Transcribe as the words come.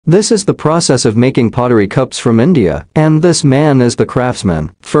This is the process of making pottery cups from India, and this man is the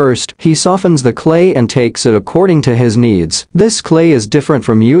craftsman. First, he softens the clay and takes it according to his needs. This clay is different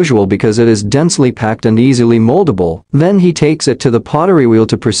from usual because it is densely packed and easily moldable. Then he takes it to the pottery wheel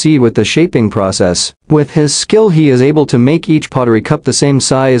to proceed with the shaping process. With his skill he is able to make each pottery cup the same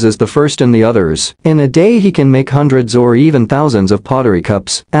size as the first and the others. In a day he can make hundreds or even thousands of pottery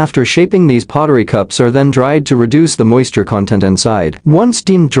cups. After shaping, these pottery cups are then dried to reduce the moisture content inside. Once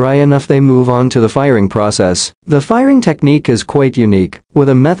deemed dry enough, they move on to the firing process. The firing technique is quite unique, with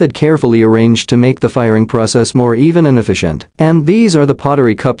a method carefully arranged to make the firing process more even and efficient. And these are the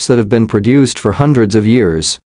pottery cups that have been produced for hundreds of years.